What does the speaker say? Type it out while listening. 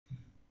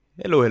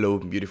Hello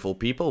beautiful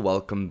people,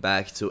 welcome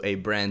back to a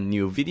brand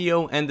new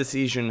video, and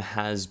decision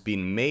has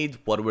been made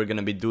what we're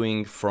gonna be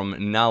doing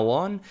from now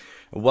on.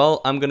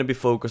 Well, I'm gonna be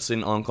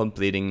focusing on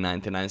completing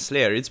 99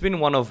 Slayer. It's been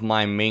one of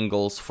my main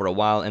goals for a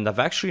while, and I've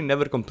actually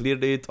never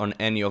completed it on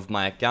any of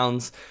my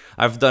accounts.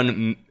 I've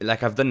done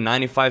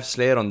 95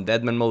 Slayer on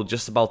Deadman mode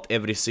just about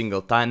every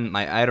single time.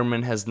 My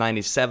Ironman has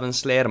 97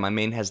 Slayer, my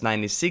main has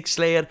 96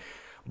 Slayer.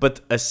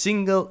 But a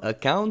single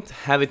account,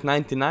 have it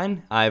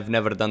 99, I've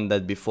never done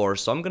that before,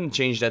 so I'm gonna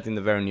change that in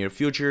the very near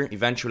future.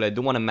 Eventually I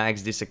do want to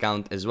max this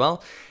account as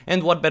well,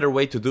 and what better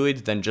way to do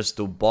it than just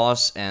do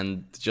boss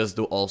and just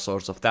do all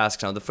sorts of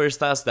tasks. Now the first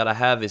task that I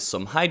have is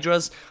some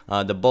hydras.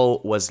 The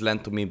bow was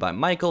lent to me by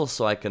Michael,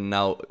 so I can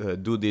now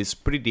do this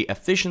pretty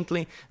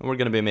efficiently, and we're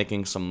gonna be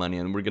making some money,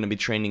 and we're gonna be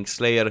training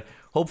Slayer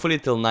hopefully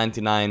till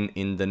 99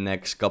 in the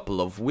next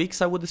couple of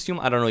weeks, I would assume.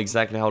 I don't know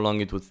exactly how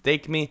long it would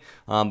take me,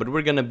 but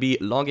we're gonna be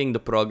logging the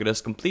progress,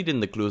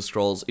 completing the clue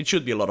scrolls. It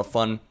should be a lot of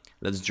fun.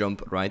 Let's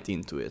jump right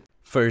into it.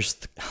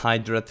 First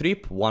Hydra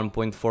trip,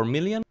 1.4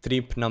 million.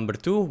 Trip number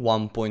 2,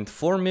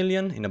 1.4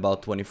 million in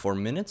about 24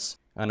 minutes.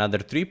 Another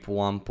trip,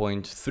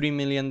 1.3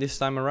 million this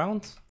time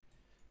around.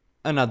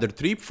 Another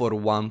trip for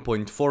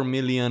 1.4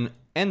 million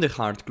and the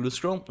hard clue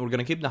scroll. We're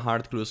gonna keep the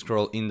hard clue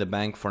scroll in the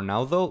bank for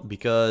now though,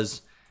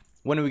 because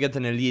when we get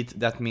an elite,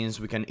 that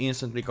means we can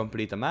instantly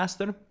complete a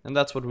master, and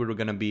that's what we're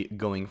gonna be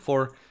going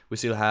for. We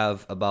still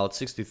have about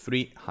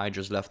 63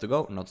 hydras left to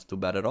go, not too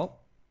bad at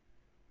all.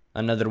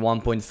 Another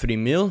 1.3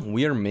 mil,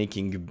 we are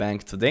making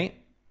bank today.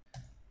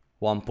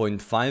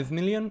 1.5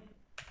 million,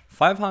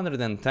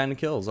 510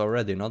 kills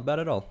already, not bad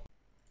at all.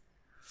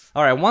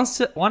 Alright,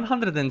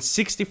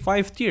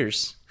 165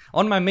 tiers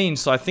on my main,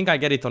 so I think I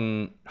get it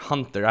on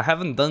Hunter. I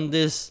haven't done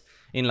this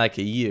in like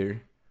a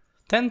year.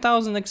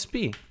 10,000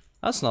 XP.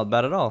 That's not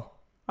bad at all.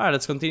 Alright,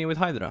 let's continue with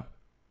Hydra.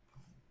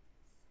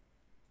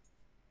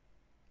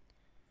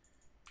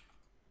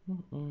 Do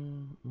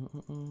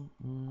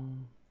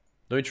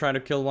we try to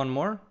kill one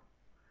more?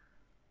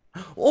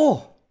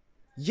 Oh!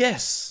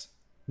 Yes!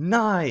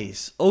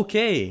 Nice!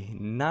 Okay,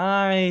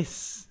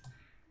 nice!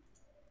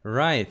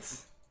 Right.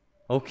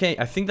 Okay,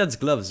 I think that's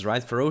gloves,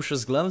 right?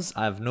 Ferocious gloves.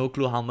 I have no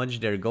clue how much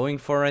they're going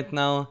for right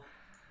now.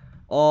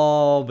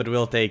 Oh, but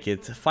we'll take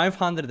it.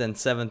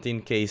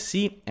 517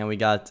 KC, and we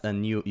got a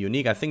new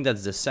unique. I think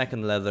that's the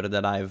second leather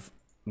that I've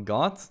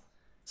got.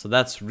 So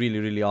that's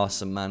really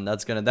awesome, man.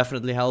 That's gonna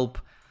definitely help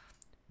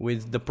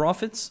with the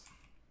profits.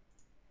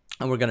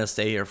 And we're gonna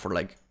stay here for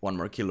like one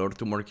more kill or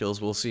two more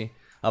kills, we'll see.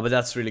 But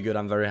that's really good,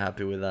 I'm very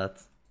happy with that.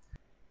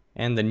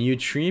 And the new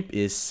trip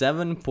is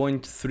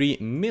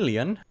 7.3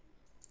 million.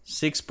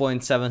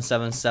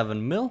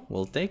 6.777 mil,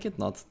 we'll take it,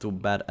 not too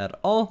bad at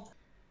all.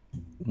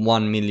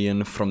 1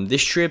 million from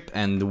this trip,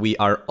 and we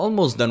are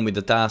almost done with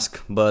the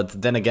task, but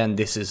then again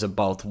this is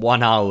about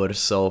 1 hour,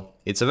 so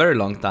it's a very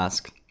long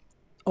task.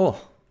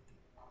 Oh,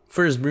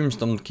 first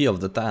brimstone key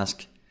of the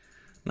task.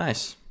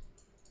 Nice.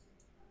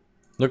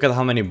 Look at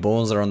how many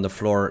bones are on the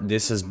floor.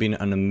 This has been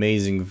an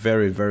amazing,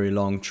 very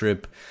long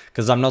trip.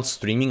 Because I'm not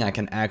streaming, I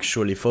can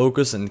actually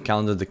focus and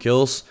count the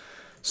kills.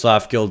 So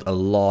I've killed a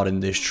lot in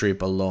this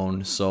trip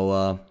alone, so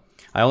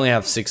I only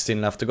have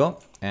 16 left to go.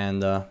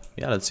 And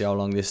yeah, let's see how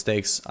long this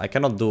takes. I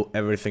cannot do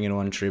everything in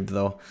one trip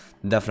though.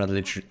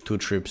 Definitely 2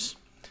 trips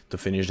to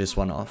finish this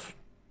one off.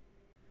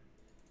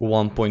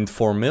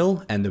 1.4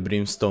 mil and the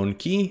brimstone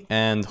key,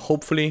 and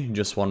hopefully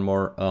just one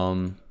more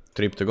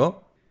trip to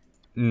go.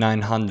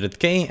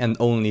 900k and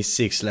only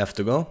 6 left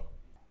to go.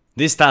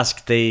 This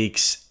task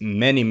takes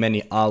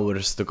many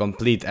hours to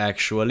complete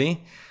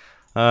actually.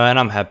 And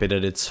I'm happy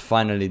that it's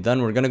finally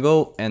done. We're gonna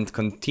go and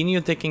continue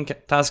taking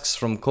tasks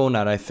from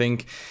Konar, I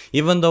think.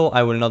 Even though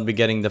I will not be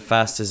getting the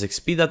fastest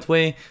XP that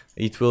way,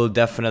 it will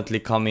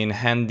definitely come in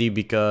handy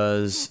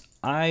because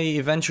I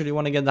eventually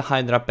want to get the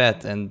Hydra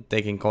pet, and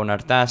taking Konar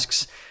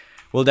tasks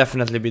will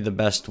definitely be the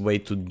best way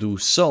to do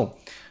so.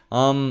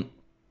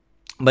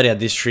 But yeah,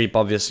 this trip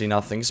obviously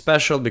nothing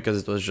special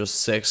because it was just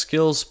 6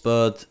 kills,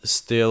 but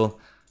still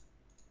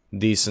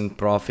decent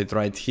profit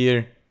right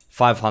here.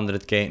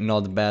 500k,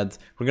 not bad.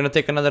 We're gonna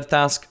take another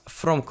task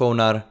from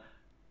Konar,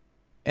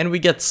 and we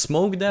get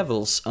Smoke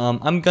Devils.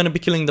 I'm gonna be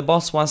killing the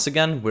boss once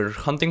again. We're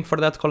hunting for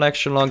that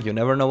collection log. You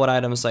never know what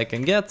items I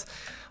can get.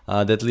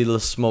 That little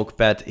smoke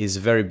pet is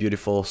very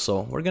beautiful,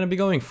 so we're gonna be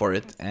going for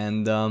it.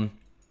 And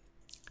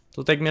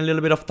it'll take me a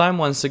little bit of time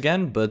once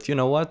again, but you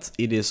know what?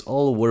 It is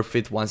all worth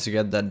it once you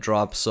get that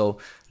drop, so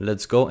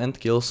let's go and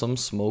kill some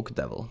Smoke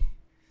Devil.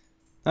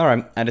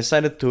 Alright, I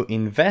decided to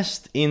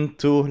invest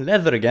into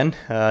leather again.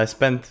 I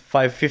spent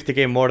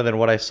 50k more than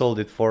what I sold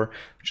it for,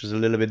 which is a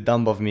little bit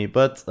dumb of me,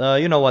 but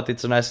you know what,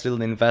 it's a nice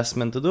little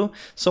investment to do,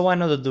 so why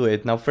not do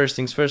it? Now first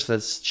things first,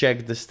 let's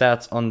check the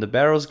stats on the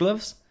Barrows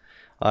gloves.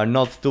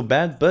 Not too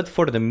bad, but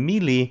for the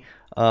melee,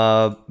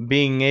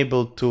 being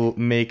able to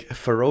make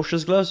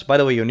ferocious gloves, by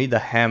the way you need a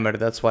hammer,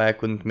 that's why I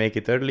couldn't make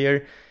it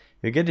earlier.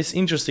 You get this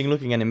interesting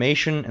looking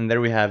animation, and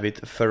there we have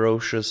it,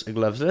 ferocious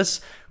gloves.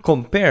 Let's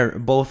compare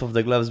both of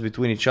the gloves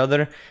between each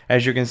other.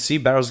 As you can see,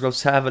 Barrows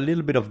gloves have a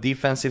little bit of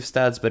defensive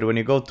stats, but when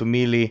you go to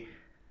melee,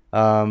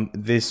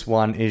 This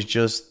one is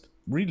just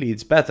really,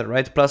 it's better,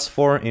 right?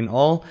 +4 in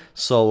all,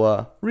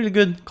 so really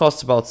good.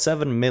 Costs about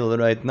 7 mil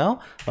right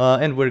now,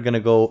 and we're gonna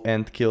go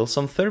and kill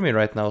some thermi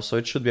right now, so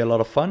it should be a lot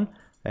of fun.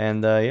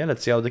 And yeah,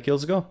 let's see how the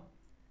kills go.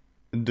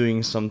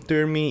 Doing some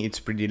thermi, it's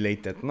pretty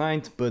late at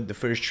night, but the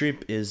first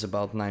trip is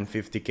about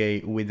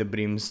 950k with the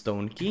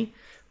brimstone key.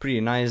 Pretty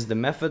nice. The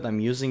method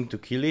I'm using to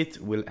kill it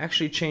will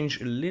actually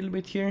change a little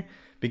bit here,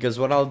 because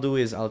what I'll do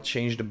is I'll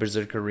change the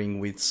berserker ring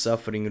with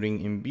suffering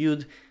ring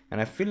imbued, and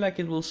I feel like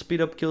it will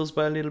speed up kills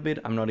by a little bit.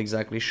 I'm not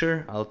exactly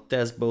sure. I'll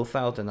test both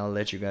out and I'll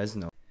let you guys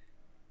know.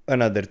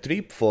 Another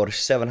trip for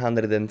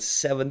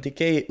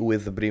 770k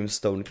with the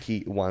brimstone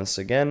key once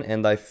again,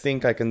 and I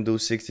think I can do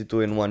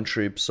 62 in one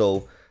trip,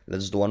 so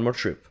let's do one more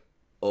trip.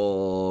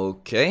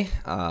 Okay,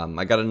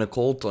 I got an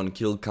occult on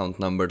kill count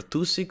number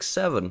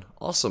 267,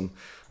 awesome.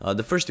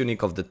 The first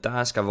unique of the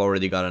task, I've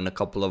already gotten a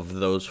couple of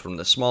those from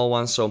the small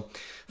one, so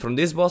from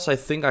this boss I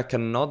think I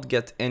cannot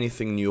get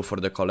anything new for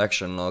the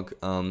collection log,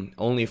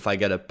 only if I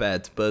get a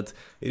pet, but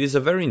it is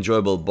a very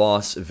enjoyable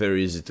boss,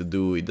 very easy to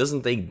do, it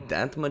doesn't take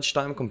that much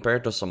time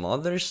compared to some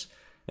others,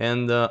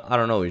 and I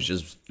don't know, it's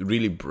just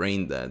really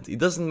brain dead. It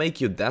doesn't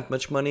make you that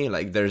much money,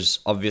 like there's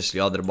obviously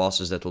other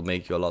bosses that will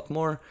make you a lot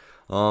more,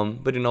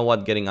 but you know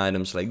what, getting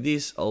items like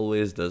this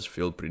always does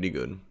feel pretty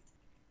good.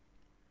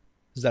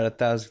 Is that a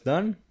task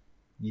done?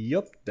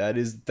 Yup, that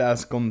is the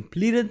task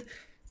completed.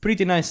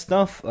 Pretty nice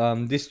stuff.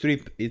 This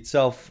trip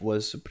itself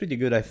was pretty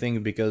good, I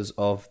think, because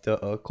of the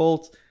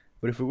occult.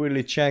 But if we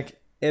really check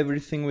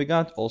everything we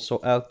got, also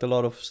elked a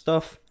lot of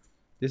stuff.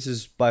 This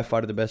is by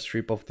far the best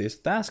trip of this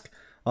task.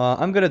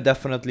 I'm gonna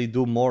definitely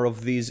do more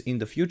of these in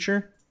the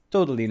future.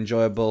 Totally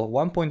enjoyable.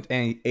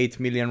 1.8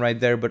 million right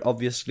there, but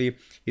obviously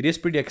it is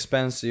pretty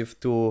expensive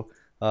to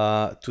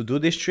do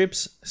these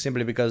trips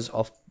simply because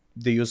of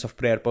the use of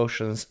prayer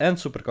potions and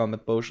super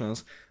combat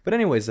potions. But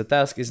anyways, the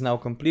task is now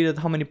completed.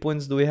 How many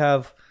points do we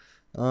have?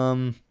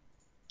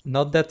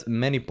 Not that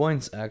many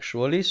points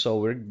actually, so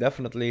we're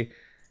definitely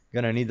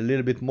gonna need a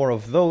little bit more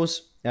of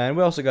those. And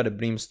we also got a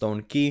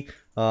brimstone key.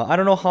 I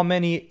don't know how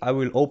many I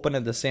will open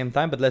at the same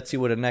time, but let's see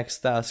what the next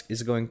task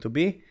is going to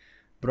be.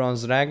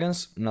 Bronze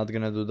dragons, not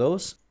gonna do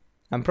those.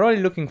 I'm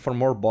probably looking for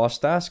more boss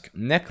tasks.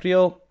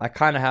 Necrio, I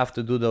kinda have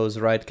to do those,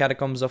 right?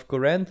 Catacombs of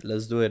Corinth,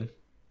 let's do it.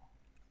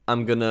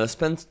 I'm gonna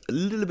spend a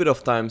little bit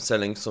of time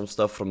selling some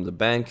stuff from the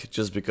bank,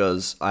 just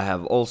because I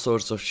have all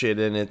sorts of shit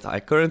in it. I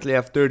currently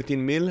have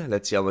 13 mil,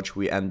 let's see how much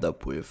we end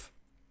up with.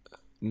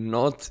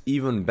 Not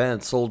even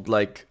bad, sold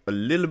like a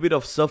little bit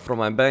of stuff from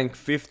my bank,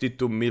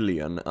 52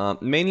 million.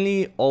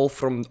 Mainly all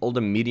from all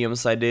the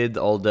mediums I did,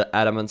 all the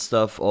adamant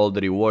stuff, all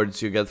the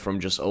rewards you get from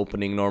just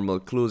opening normal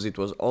clues. It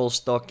was all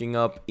stocking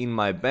up in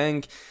my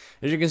bank.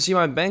 As you can see,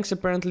 my bank's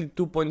apparently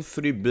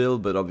 2.3 bill,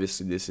 but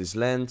obviously this is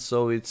land,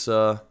 so it's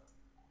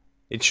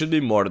it should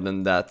be more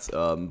than that.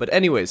 But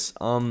anyways,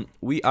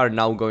 we are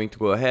now going to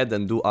go ahead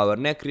and do our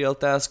Necreal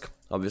task.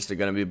 Obviously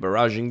gonna be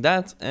barraging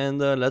that, and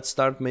let's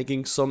start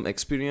making some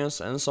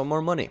experience and some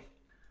more money.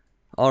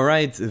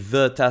 Alright,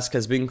 the task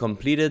has been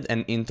completed,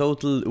 and in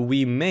total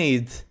we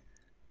made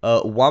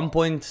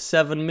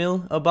 1.7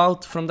 mil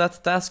about from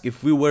that task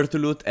if we were to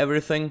loot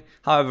everything.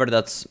 However,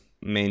 that's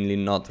mainly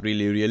not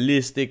really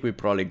realistic. We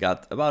probably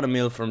got about a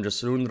mil from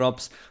just rune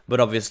drops, but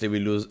obviously we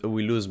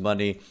lose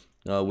money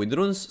with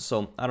runes,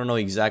 so I don't know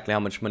exactly how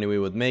much money we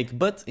would make,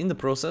 but in the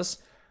process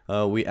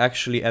we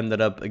actually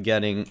ended up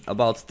getting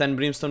about 10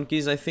 brimstone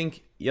keys, I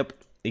think. Yep,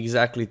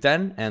 exactly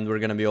 10, and we're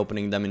gonna be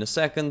opening them in a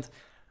second,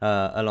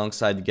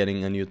 alongside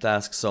getting a new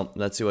task. So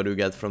let's see what we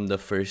get from the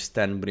first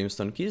 10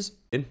 brimstone keys.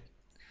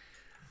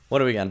 What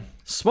do we get?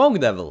 Smoke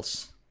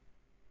devils.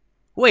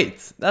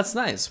 Wait, that's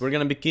nice. We're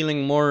gonna be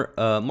killing more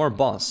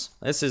boss.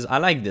 I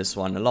like this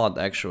one a lot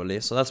actually,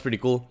 so that's pretty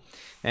cool.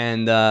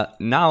 And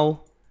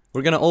now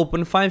we're gonna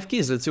open 5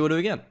 keys. Let's see what do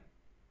we get.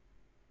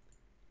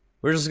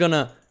 We're just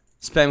gonna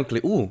spam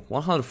click. Ooh,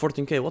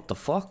 114k, what the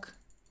fuck?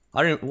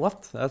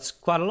 What? That's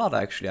quite a lot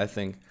actually, I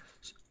think.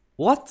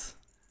 What?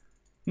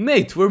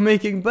 Mate, we're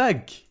making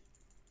bank.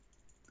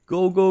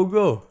 Go, go,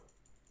 go.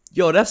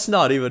 Yo, that's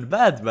not even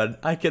bad, man.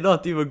 I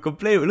cannot even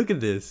complain. Look at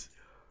this.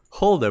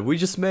 Hold up, we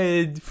just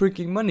made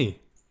freaking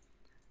money.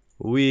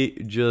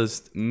 We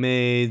just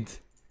made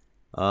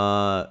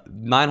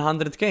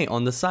 900k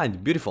on the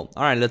side. Beautiful.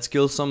 Alright, let's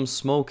kill some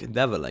smoke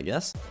devil, I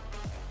guess.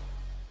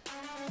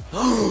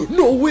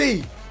 No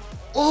way!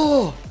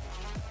 Oh!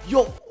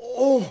 Yo!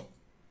 Oh!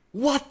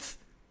 What?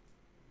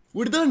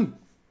 We're done!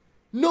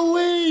 No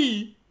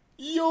way!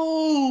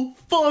 Yo!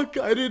 Fuck!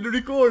 I didn't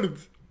record!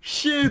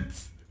 Shit!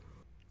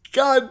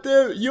 God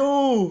damn!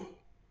 Yo!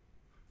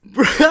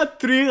 We're at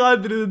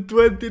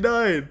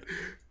 329!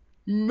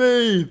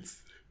 Mate!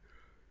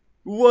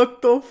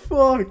 What the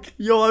fuck?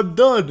 Yo, I'm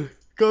done!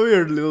 Come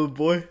here, little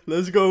boy.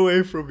 Let's go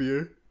away from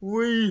here.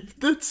 Wait,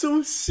 that's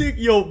so sick!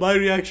 Yo, my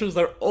reactions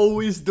are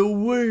always the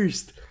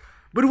worst!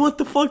 But what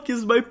the fuck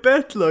is my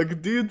pet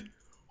luck, dude?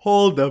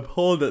 Hold up.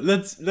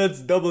 Let's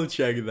double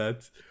check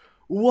that.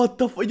 What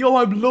the fuck? Yo,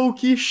 I'm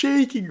low-key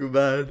shaking,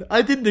 man.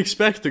 I didn't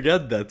expect to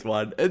get that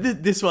one. And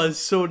this one's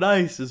so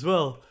nice as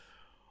well.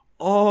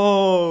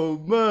 Oh,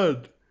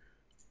 man.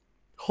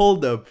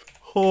 Hold up.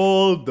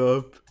 Hold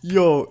up.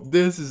 Yo,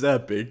 this is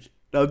epic.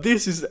 Now,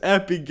 this is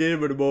epic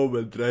gamer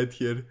moment right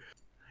here.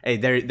 Hey,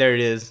 there it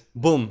is.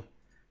 Boom.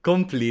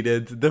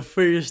 Completed the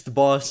first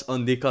boss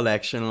on the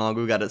collection log.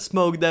 We got a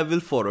Smoke Devil,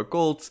 4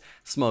 occults,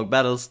 Smoke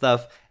Battle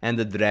Stuff, and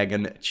the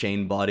Dragon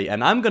Chain Body.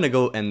 And I'm gonna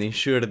go and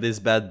ensure this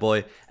bad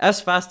boy as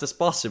fast as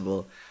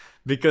possible.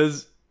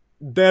 Because,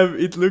 damn,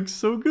 it looks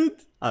so good.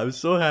 I'm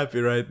so happy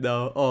right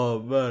now. Oh,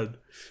 man.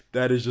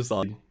 That is just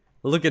awesome.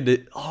 Look at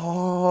it.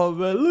 Oh,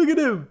 man, look at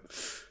him.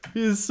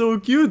 He is so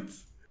cute.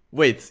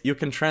 Wait, you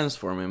can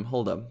transform him.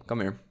 Hold up.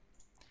 Come here.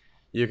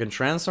 You can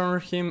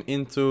transform him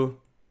into...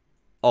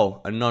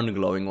 Oh, a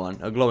non-glowing one.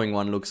 A glowing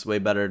one looks way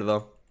better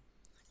though.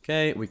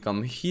 Okay, we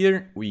come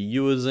here. We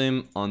use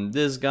him on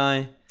this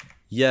guy.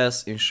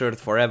 Yes, insured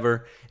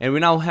forever. And we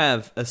now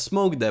have a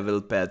Smoke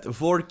Devil pet.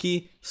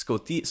 Vorki,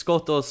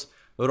 Skotos,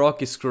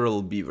 Rocky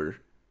Squirrel Beaver.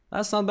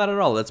 That's not bad at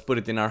all. Let's put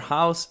it in our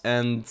house.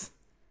 And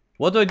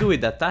what do I do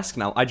with that task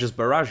now? I just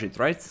barrage it,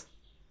 right?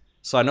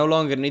 So I no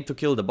longer need to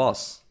kill the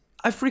boss.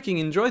 I freaking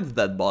enjoyed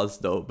that boss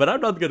though, but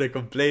I'm not gonna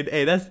complain.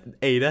 Hey,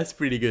 that's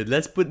pretty good.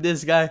 Let's put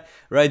this guy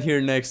right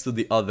here next to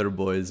the other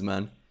boys,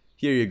 man.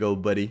 Here you go,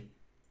 buddy.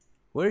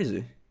 Where is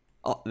he?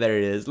 Oh, there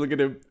he is. Look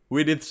at him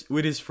with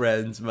his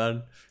friends,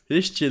 man.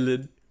 He's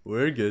chilling.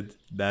 We're good.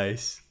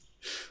 Nice.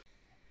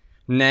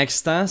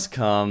 Next task,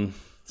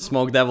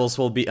 Smoke Devils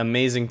will be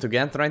amazing to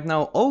get right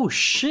now. Oh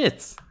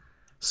shit!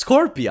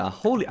 Scorpia.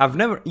 Holy, I've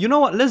never. You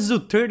know what? Let's do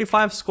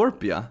 35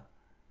 Scorpia.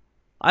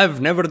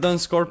 I've never done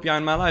Scorpia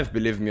in my life,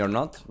 believe me or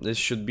not. This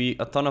should be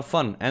a ton of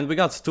fun. And we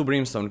got 2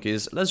 Brimstone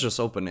keys. Let's just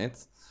open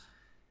it.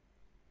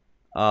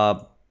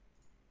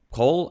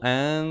 Coal,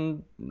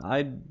 and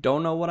I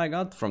don't know what I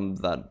got from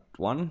that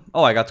one.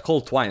 Oh, I got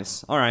coal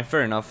twice. Alright,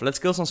 fair enough. Let's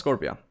kill some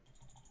Scorpia.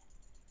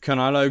 Can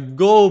I like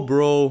go,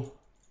 bro?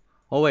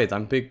 Oh wait,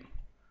 I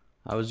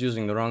was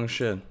using the wrong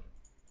shit.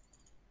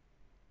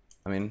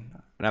 I mean,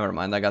 never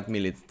mind, I got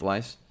melee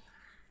twice.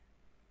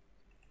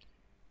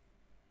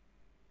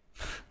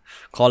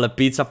 Call a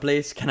pizza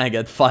place. Can I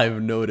get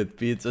 5 noted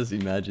pizzas?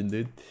 Imagine,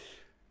 dude.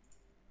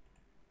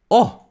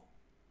 Oh!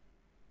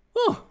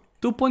 Oh!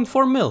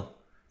 2.4 mil.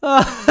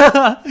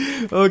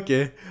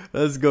 Okay,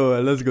 let's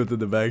go to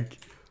the bank.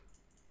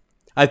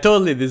 I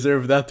totally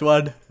deserve that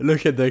one.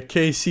 Look at the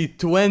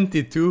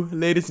KC22,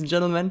 ladies and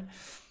gentlemen.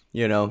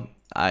 You know,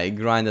 I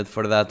grinded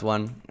for that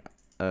one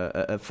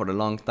for a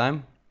long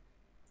time.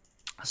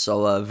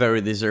 So, very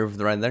deserved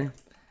right there.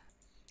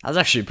 That's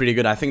actually pretty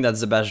good. I think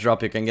that's the best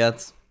drop you can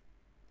get.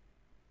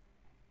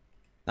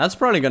 That's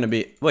probably gonna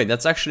be... Wait,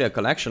 that's actually a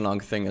collection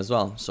log thing as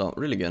well. So,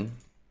 really good.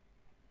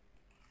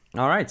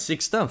 Alright, sick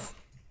stuff.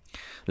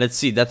 Let's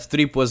see, that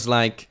trip was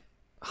like...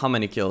 How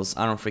many kills?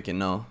 I don't freaking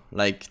know.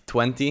 Like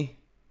 20?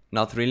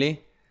 Not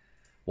really.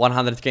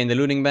 100k in the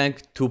looting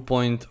bank.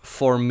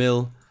 2.4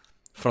 mil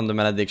from the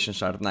malediction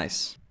shard.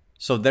 Nice.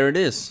 So there it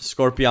is.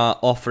 Scorpia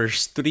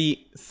offers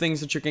 3 things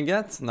that you can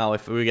get. Now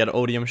if we get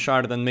Odium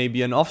shard and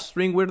maybe an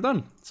offspring, we're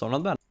done. So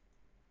not bad.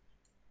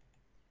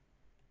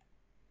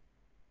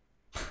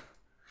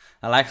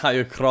 I like how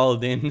you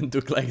crawled in,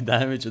 took like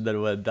damage and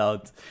then went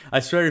out.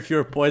 I swear if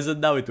you're poisoned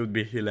now it would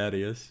be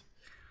hilarious.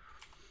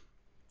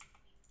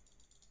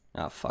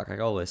 Ah fuck, I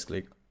always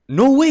click.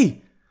 No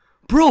way!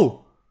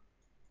 Bro!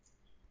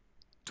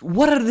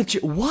 What are the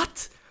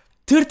what?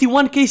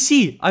 31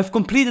 KC! I've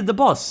completed the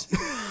boss!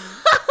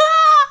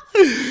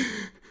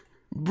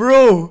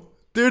 Bro!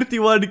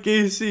 31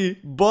 KC!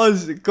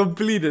 Boss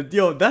completed.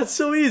 Yo, that's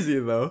so easy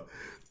though.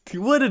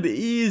 What an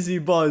easy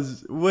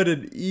boss. What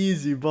an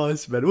easy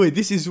boss, man. Wait,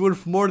 this is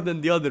worth more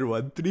than the other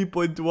one.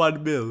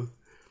 3.1 mil.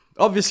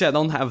 Obviously, I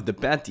don't have the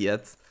pet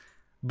yet.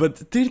 But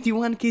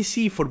 31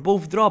 KC for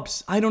both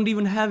drops. I don't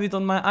even have it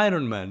on my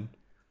Iron Man.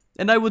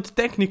 And I would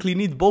technically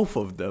need both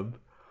of them.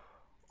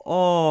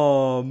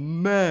 Oh,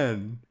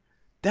 man.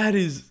 That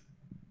is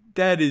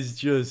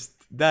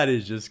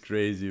just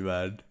crazy,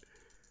 man.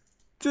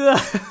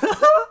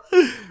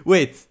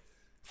 Wait.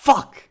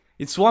 Fuck.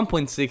 It's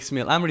 1.6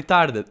 mil. I'm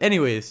retarded.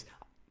 Anyways,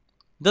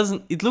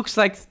 it looks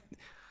like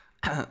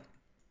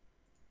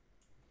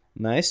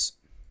nice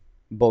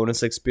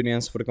bonus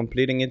experience for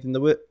completing it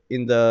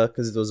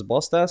because it was a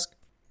boss task.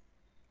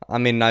 I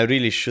mean, I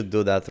really should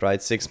do that,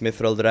 right? 6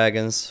 mithril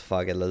dragons.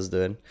 Fuck it, let's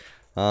do it.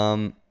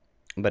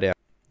 But yeah.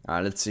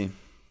 Alright, let's see.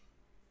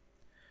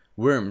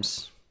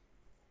 Worms.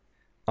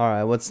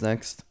 Alright, what's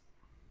next?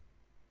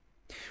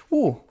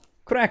 Ooh,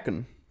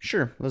 Kraken.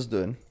 Sure, let's do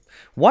it.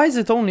 Why is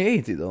it only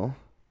 80 though?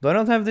 Do I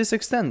not have this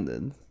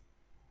extended?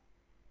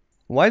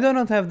 Why do I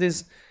not have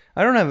this?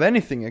 I don't have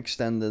anything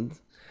extended.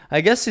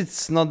 I guess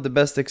it's not the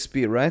best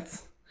XP, right?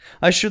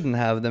 I shouldn't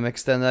have them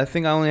extended. I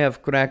think I only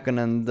have Kraken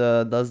and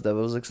Dust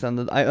Devils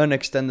extended. I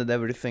unextended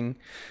everything.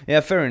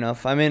 Yeah, fair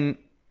enough. I mean,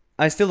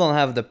 I still don't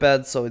have the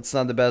pet, so it's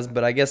not the best.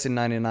 But I guess in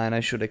 99 I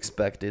should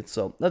expect it.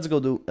 So let's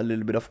go do a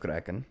little bit of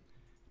Kraken.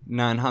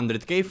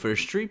 900k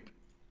first trip.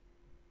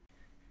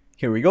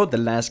 Here we go, the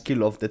last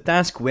kill of the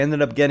task. We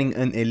ended up getting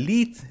an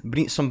elite,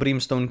 some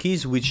brimstone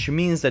keys, which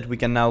means that we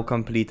can now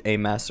complete a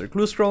master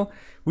clue scroll,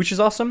 which is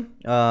awesome.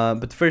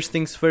 But first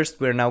things first,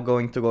 we're now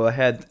going to go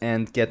ahead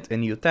and get a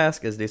new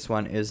task, as this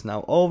one is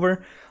now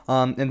over.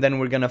 And then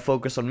we're gonna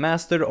focus on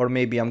master, or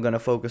maybe I'm gonna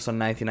focus on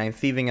 99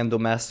 thieving and do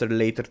master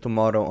later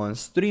tomorrow on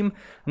stream.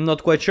 I'm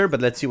not quite sure,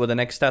 but let's see what the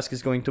next task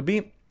is going to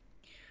be.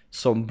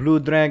 Some blue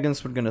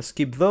dragons, we're gonna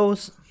skip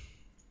those.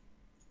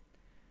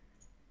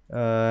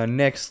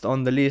 Next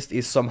on the list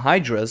is some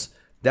hydras.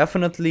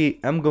 Definitely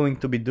I'm going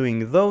to be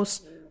doing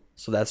those,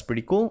 so that's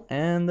pretty cool.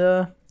 And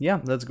yeah,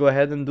 let's go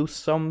ahead and do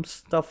some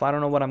stuff. I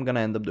don't know what I'm gonna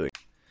end up doing.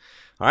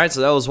 Alright,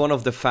 so that was one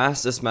of the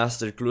fastest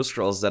master clue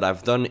scrolls that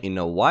I've done in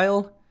a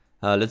while.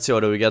 Let's see what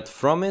do we get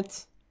from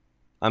it.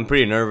 I'm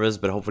pretty nervous,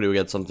 but hopefully we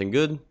get something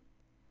good.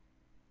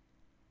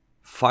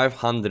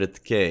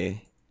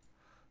 500k.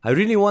 I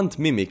really want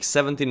Mimic.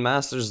 17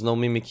 masters, no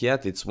Mimic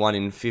yet. It's 1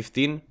 in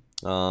 15.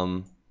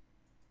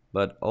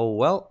 But oh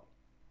well,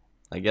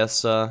 I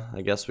guess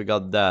we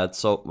got that.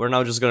 So we're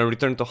now just gonna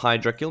return to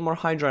Hydra, kill more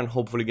Hydra, and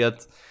hopefully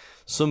get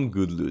some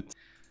good loot.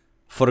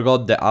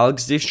 Forgot the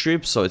Algs this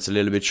trip, so it's a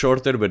little bit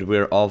shorter, but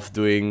we're off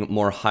doing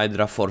more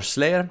Hydra for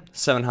Slayer.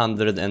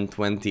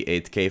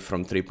 728k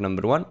from trip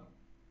number 1.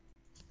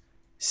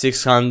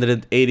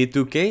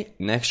 682k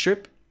next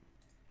trip.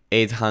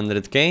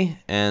 800k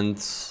and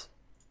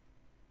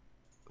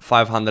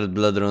 500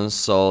 blood runes,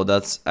 so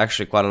that's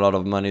actually quite a lot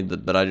of money,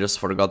 but I just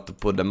forgot to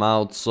put them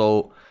out.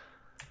 So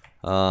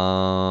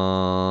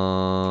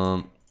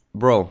bro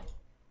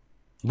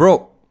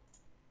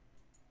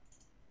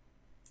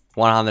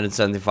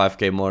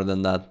 175k more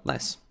than that.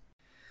 Nice.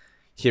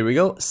 Here we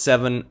go,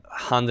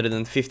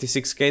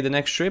 756k the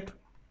next trip.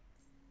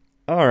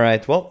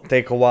 Alright, well,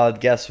 take a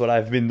wild guess what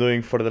I've been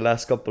doing for the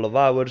last couple of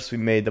hours. We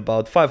made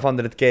about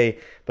 500k,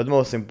 but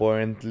most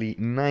importantly,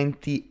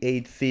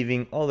 98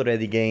 thieving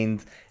already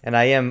gained. And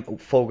I am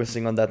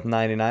focusing on that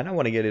 99. I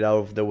want to get it out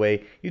of the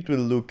way. It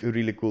will look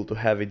really cool to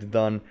have it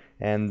done.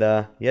 And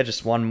yeah,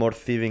 just one more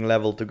thieving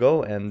level to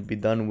go and be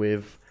done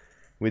with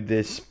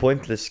this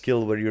pointless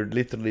skill where you're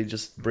literally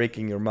just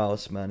breaking your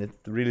mouse, man. It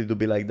really do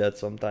be like that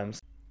sometimes.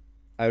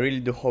 I really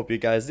do hope you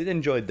guys did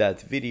enjoy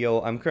that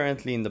video. I'm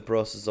currently in the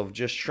process of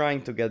just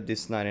trying to get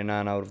this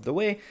 99 out of the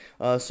way.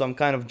 So I'm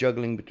kind of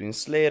juggling between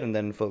Slayer and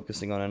then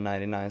focusing on a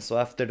 99. So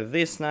after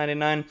this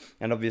 99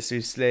 and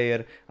obviously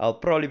Slayer, I'll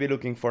probably be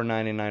looking for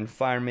 99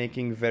 fire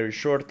making very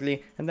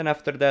shortly. And then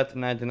after that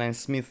 99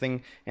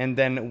 smithing. And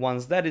then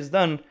once that is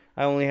done,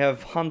 I only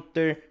have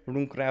Hunter,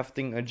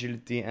 Runecrafting,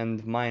 Agility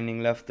and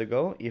Mining left to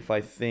go, if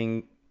I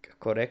think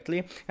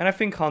correctly. And I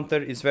think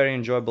Hunter is very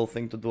enjoyable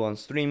thing to do on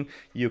stream.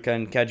 You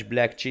can catch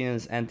black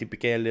chins,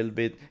 anti-PK a little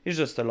bit. It's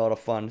just a lot of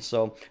fun.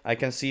 So I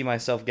can see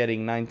myself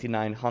getting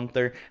 99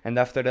 Hunter, and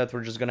after that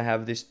we're just gonna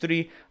have these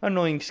 3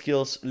 annoying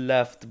skills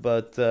left,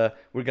 but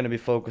we're gonna be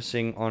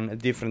focusing on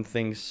different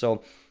things.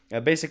 So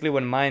basically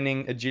when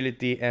mining,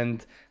 agility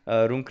and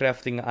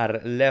runecrafting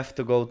are left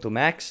to go to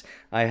max,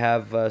 I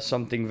have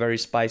something very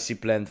spicy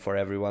planned for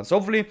everyone. So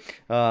hopefully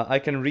I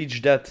can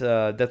reach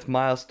that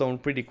milestone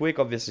pretty quick.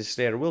 Obviously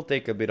Slayer will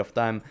take a bit of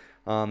time,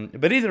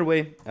 but either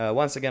way,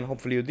 once again,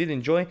 hopefully you did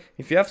enjoy.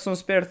 If you have some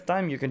spare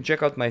time, you can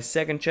check out my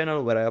second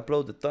channel where I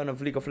upload a ton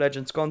of League of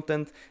Legends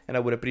content, and I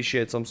would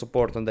appreciate some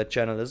support on that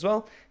channel as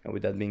well. And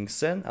with that being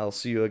said, I'll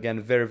see you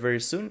again very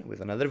soon with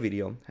another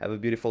video. Have a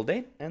beautiful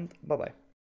day and bye bye.